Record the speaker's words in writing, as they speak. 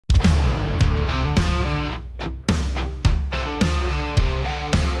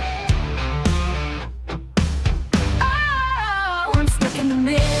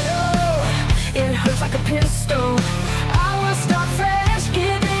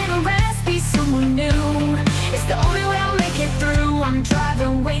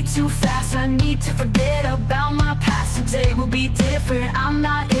to forget about my past. Today will be different, I'm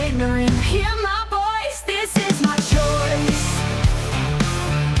not ignorant. Hear my voice, this is my choice.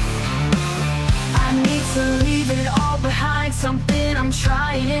 I need to leave it all behind, something I'm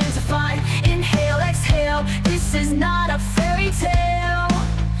trying to find. Inhale, exhale, this is not a fairy tale.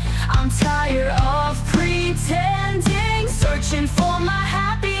 I'm tired of pretending, searching for my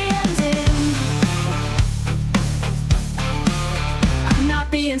happy ending. I'm not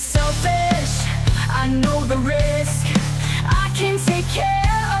being selfish, I know the risk. I can take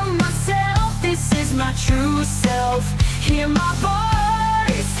care of myself, this is my true self. Hear my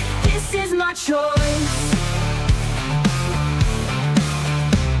voice, this is my choice.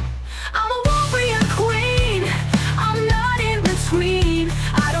 I'm a warrior queen, I'm not in between.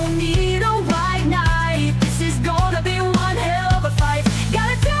 I don't need a white knight, this is gonna be one hell of a fight.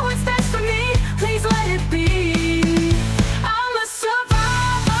 Gotta do what's best for me, please let it be. I'm a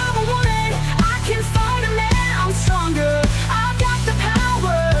survivor, a woman, I can fight a man, I'm stronger. I've got the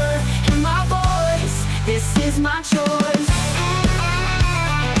power in my voice, this is my choice.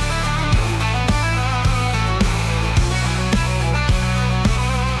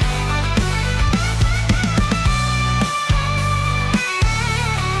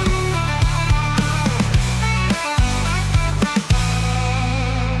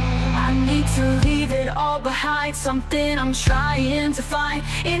 To leave it all behind, something I'm trying to find.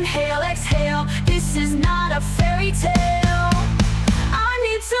 Inhale, exhale, this is not a fairy tale. I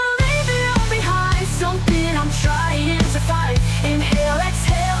need to leave it all behind, something I'm trying to find. Inhale,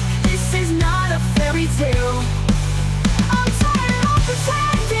 exhale, this is not a fairy tale. I'm tired of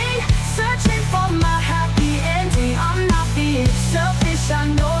pretending, searching for my happy ending. I'm not being selfish, I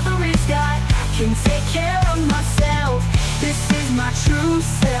know the risk. I can take care of myself, this is my true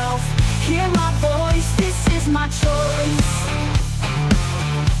self. Hear my voice, this is my choice.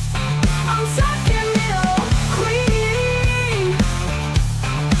 I'm second middle queen,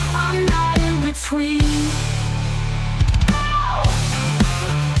 I'm not in between.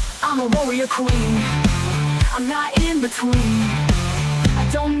 I'm a warrior queen, I'm not in between. I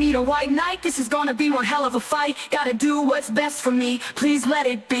don't need a white knight, this is gonna be one hell of a fight. Gotta do what's best for me, please let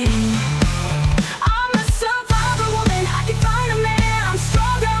it be. I'm a survivor woman, I can find a man, I'm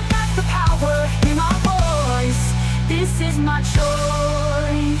stronger. The power in my voice, this is my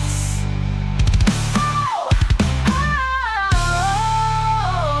choice.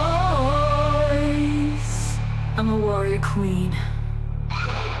 I'm a warrior queen.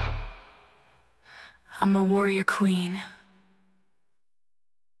 I'm a warrior queen.